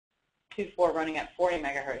2.4 running at 40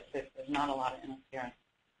 megahertz if there's not a lot of interference.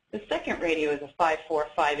 The second radio is a 5.4,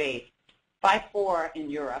 5.8. 5.4 in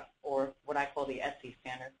Europe, or what I call the SE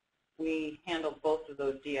standard. We handle both of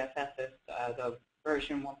those DFSs, the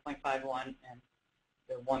version 1.51 and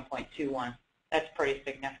the 1.21. That's pretty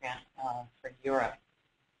significant for Europe.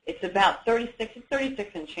 It's about 36, it's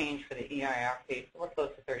 36 and change for the EIRP, so we're close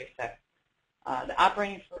to 36. The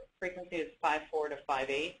operating frequency is 5.4 to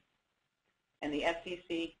 5.8, and the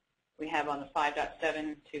FCC we have on the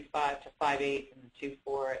 5.7, 2.5 to 5.8, and the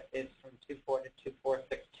 2.4 is from 2.4 to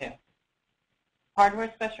 2.462.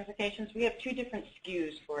 Hardware specifications, we have two different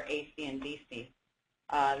SKUs for AC and DC.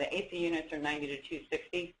 The AC units are 90 to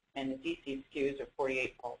 260, and the DC SKUs are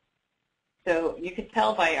 48 volts. So you can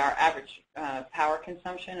tell by our average power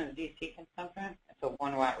consumption of DC consumption, it's a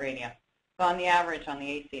 1-watt radio. So on the average, on the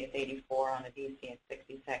AC, it's 84, on the DC, it's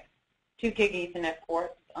 66. 2 gig Ethernet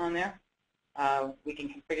ports on there. We can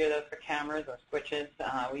configure those for cameras or switches.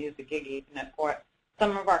 We use a gig Ethernet port.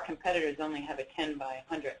 Some of our competitors only have a 10 by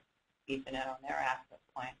 100 Ethernet on their access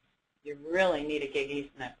point. You really need a gig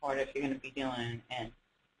Ethernet port if you're going to be dealing in.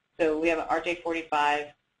 So we have an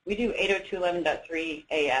RJ45. We do 802.11.3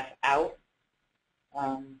 AF out.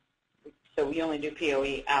 So we only do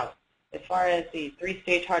PoE out. As far as the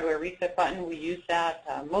 3-stage hardware reset button, we use that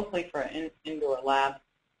mostly for indoor lab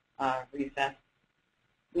reset.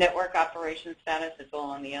 Network operation status is all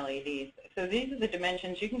on the LEDs. So these are the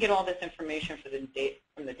dimensions. You can get all this information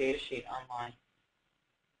from the data sheet online.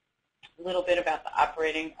 A little bit about the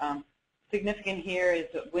operating. Significant here is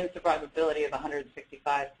the wind survivability of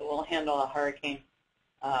 165, so we'll handle a hurricane,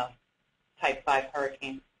 type 5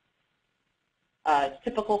 hurricane.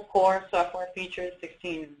 Typical core software features,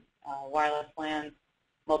 16 wireless LANs,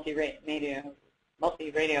 multi-radio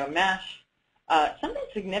mesh. Something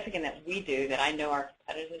significant that we do that I know our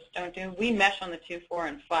competitors don't do, we mesh on the 2.4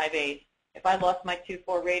 and 5.8. If I lost my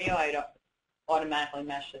 2.4 radio, I'd automatically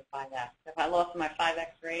mesh to 5X. If I lost my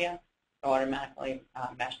 5X radio, I automatically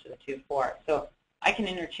mesh to the 2.4. So I can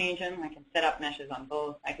interchange them. I can set up meshes on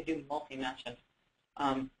both. I could do multi-meshes.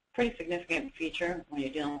 Pretty significant feature when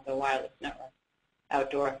you're dealing with a wireless network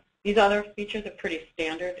outdoor. These other features are pretty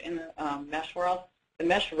standard in the mesh world. The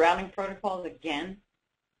mesh routing protocols, again,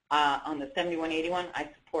 on the 7181, I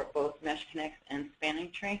support both Mesh Connects and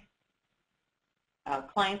Spanning Tree.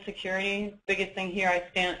 Client security, biggest thing here, I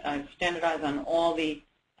standardize on all the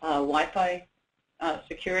Wi-Fi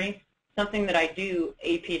security. Something that I do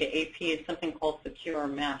AP to AP is something called secure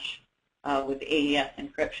mesh with AES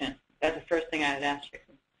encryption. That's the first thing I would ask you.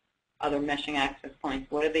 Other meshing access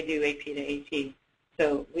points, what do they do AP to AP?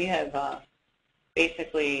 So we have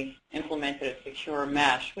basically implemented a secure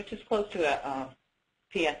mesh, which is close to a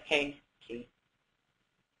PSK key.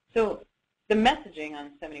 So the messaging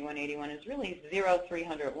on 7181 is really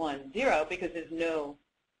 0301. 0 because there's no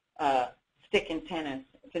stick antennas.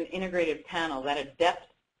 It's an integrated panel. That a depth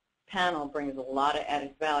panel brings a lot of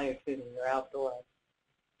added value to your outdoors.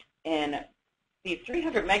 And the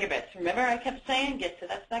 300 megabits, remember I kept saying get to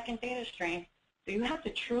that second data stream. So you have to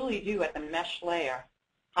truly do at the mesh layer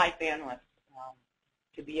high bandwidth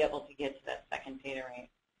to be able to get to that second data rate.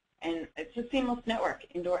 And it's a seamless network,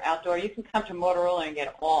 indoor, outdoor. You can come to Motorola and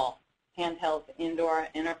get all handhelds, indoor,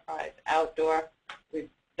 enterprise, outdoor. We've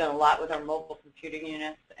done a lot with our mobile computing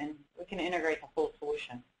units, and we can integrate the whole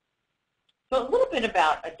solution. So a little bit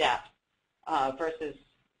about adapt versus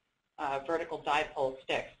vertical dipole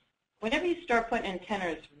sticks. Whenever you start putting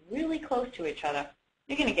antennas really close to each other,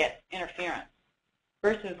 you're going to get interference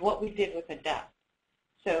versus what we did with adapt.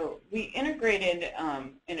 So we integrated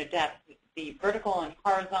in adapt the vertical and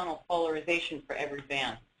horizontal polarization for every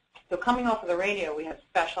band. So coming off of the radio, we have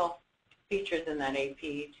special features in that AP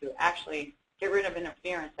to actually get rid of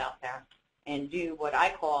interference out there and do what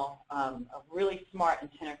I call a really smart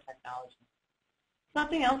antenna technology.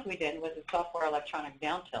 Something else we did was a software electronic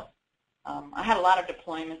down tilt. I had a lot of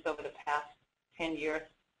deployments over the past 10 years.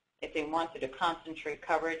 If they wanted to concentrate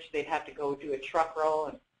coverage, they'd have to go do a truck roll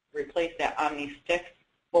and replace that Omni sticks.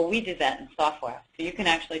 Well, we did that in software. So you can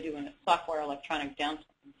actually do a software electronic down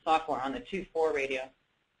software on the 2.4 radio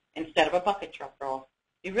instead of a bucket truck roll.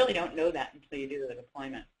 You really don't know that until you do the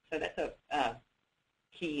deployment. So that's a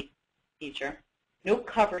key feature. No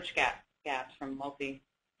coverage gaps from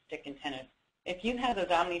multi-stick antennas. If you have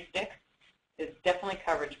those Omni sticks, it's definitely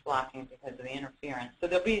coverage blocking because of the interference. So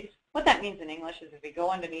there'll be, what that means in English is if you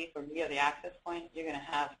go underneath or near the access point, you're going to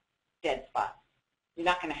have dead spots. You're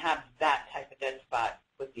not going to have that type of dead spot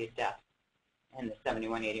with the Adept and the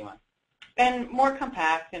 7181. And more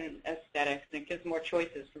compact and aesthetics, and it gives more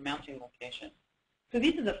choices for mounting locations. So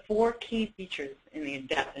these are the 4 key features in the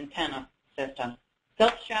Adept antenna system.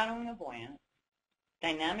 self-shadowing avoidance,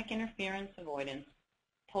 dynamic interference avoidance,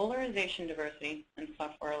 polarization diversity, and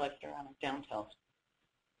software electronic downtilts.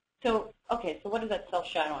 So, okay, so what is that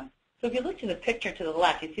self-shadowing? So if you look to the picture to the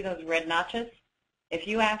left, you see those red notches? If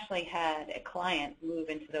you actually had a client move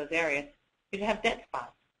into those areas, you'd have dead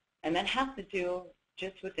spots. And that has to do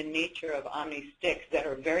just with the nature of Omni sticks that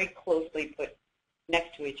are very closely put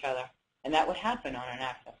next to each other. And that would happen on an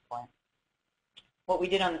access point. What we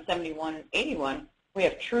did on the 7181, we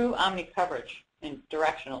have true Omni coverage in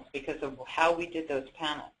directionals because of how we did those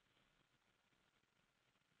panels.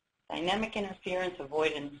 Dynamic interference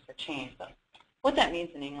avoidance for change. What that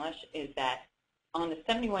means in English is that on the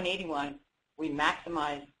 7181, we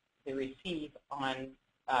maximize the receive on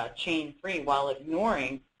chain 3 while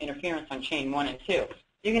ignoring interference on chain 1 and 2.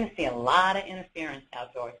 You're going to see a lot of interference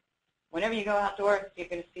outdoors. Whenever you go outdoors, you're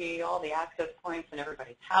going to see all the access points in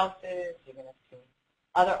everybody's houses. You're going to see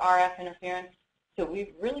other RF interference. So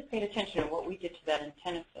we really paid attention to what we did to that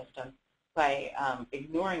antenna system by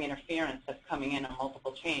ignoring interference that's coming in on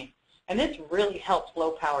multiple chains. And this really helps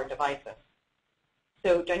low-power devices.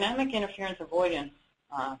 So dynamic interference avoidance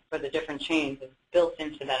for the different chains is built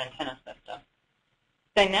into that antenna system.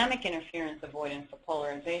 Dynamic interference avoidance for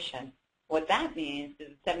polarization, what that means is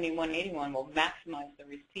 7181 will maximize the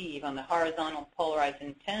receive on the horizontal polarized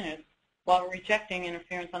antennas while rejecting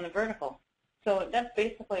interference on the vertical. So that's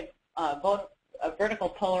basically vertical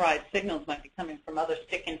polarized signals might be coming from other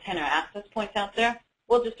stick antenna access points out there.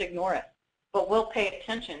 We'll just ignore it. But we'll pay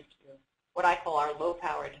attention to what I call our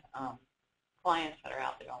low-powered clients that are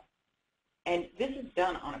out there. And this is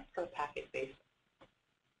done on a per-packet basis.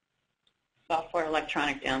 Software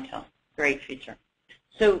electronic downtilt, great feature.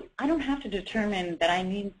 So I don't have to determine that I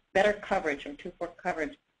need better coverage or 2-port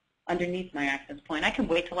coverage underneath my access point. I can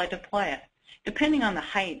wait till I deploy it. Depending on the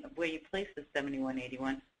height of where you place the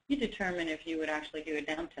 7181, you determine if you would actually do a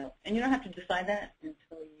downtilt. And you don't have to decide that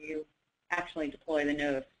until you actually deploy the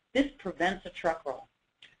node. This prevents a truck roll.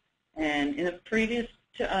 And in the previous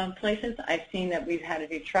places, I've seen that we've had to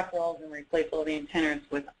do truck rolls and replace all the antennas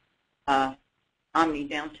with Omni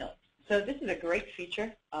downtilt. So this is a great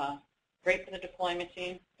feature, great for the deployment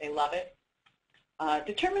team. They love it.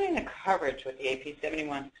 Determining the coverage with the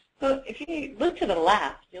AP71. So if you look to the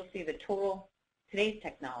left, you'll see the total today's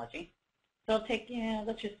technology. So it'll take,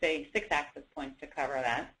 let's just say 6 access points to cover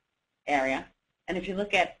that area. And if you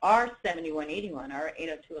look at our 7181, our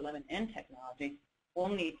 802.11n technology, we'll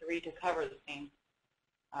need 3 to cover the same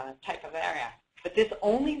type of area. But this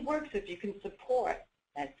only works if you can support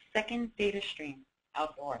that second data stream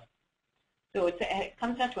outdoors. So it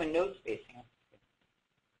comes down to a node spacing.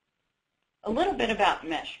 A little bit about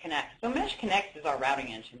Mesh Connect. So Mesh Connect is our routing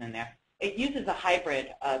engine in there. It uses a hybrid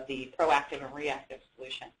of the proactive and reactive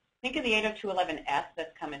solution. Think of the 802.11s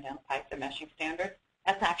that's coming down the pipe, the meshing standard.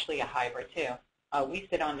 That's actually a hybrid too. We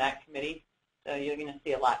sit on that committee, so you're going to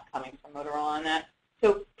see a lot coming from Motorola on that.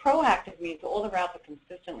 So proactive means all the routes are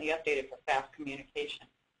consistently updated for fast communication.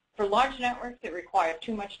 For large networks, it requires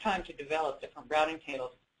too much time to develop different routing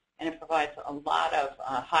tables, and it provides a lot of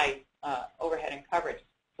high overhead and coverage.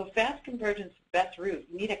 So fast convergence best route,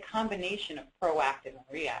 you need a combination of proactive and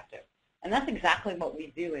reactive. And that's exactly what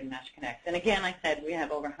we do in Mesh Connect. And again, I said we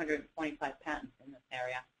have over 125 patents in this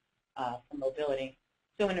area for mobility.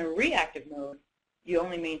 So in a reactive mode, you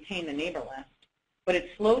only maintain the neighbor list, but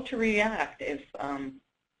it's slow to react if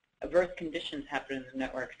adverse conditions happen in the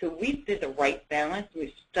network. So we did the right balance.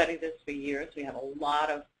 We've studied this for years. We have a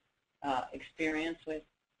lot of experience with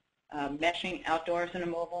meshing outdoors in a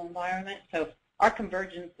mobile environment. So our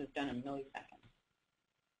convergence is done in milliseconds.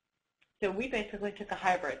 So we basically took a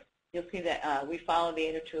hybrid. You'll see that we follow the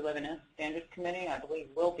 802.11n standards committee. I believe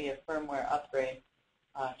will be a firmware upgrade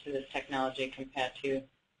to this technology compared to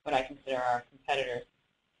what I consider our competitors.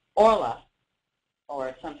 Orla,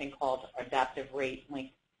 or something called adaptive rate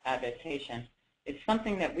link adaptation, is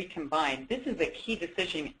something that we combine. This is a key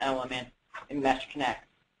decision element in Mesh Connect.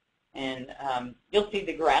 And you'll see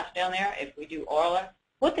the graph down there if we do Orla.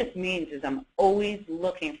 What this means is I'm always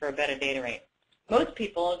looking for a better data rate. Most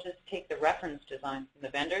people just take the reference design from the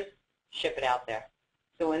vendors, ship it out there.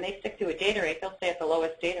 So when they stick to a data rate, they'll stay at the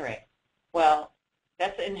lowest data rate. Well,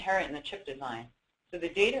 that's inherent in the chip design. So the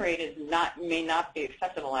data rate may not be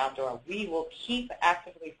acceptable outdoor. We will keep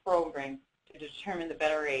actively probing to determine the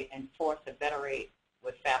better rate and force a better rate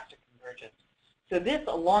with faster convergence. So this,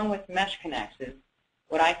 along with Mesh Connect, is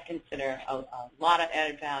what I consider a lot of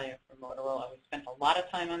added value for Motorola. We spent a lot of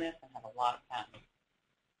time on this and have a lot of patents.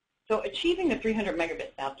 So achieving the 300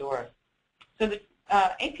 megabits outdoors. So the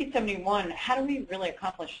AP71, how do we really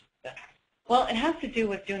accomplish this? Well, it has to do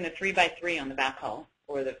with doing the 3x3 on the backhaul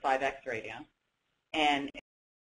or the 5X radio. and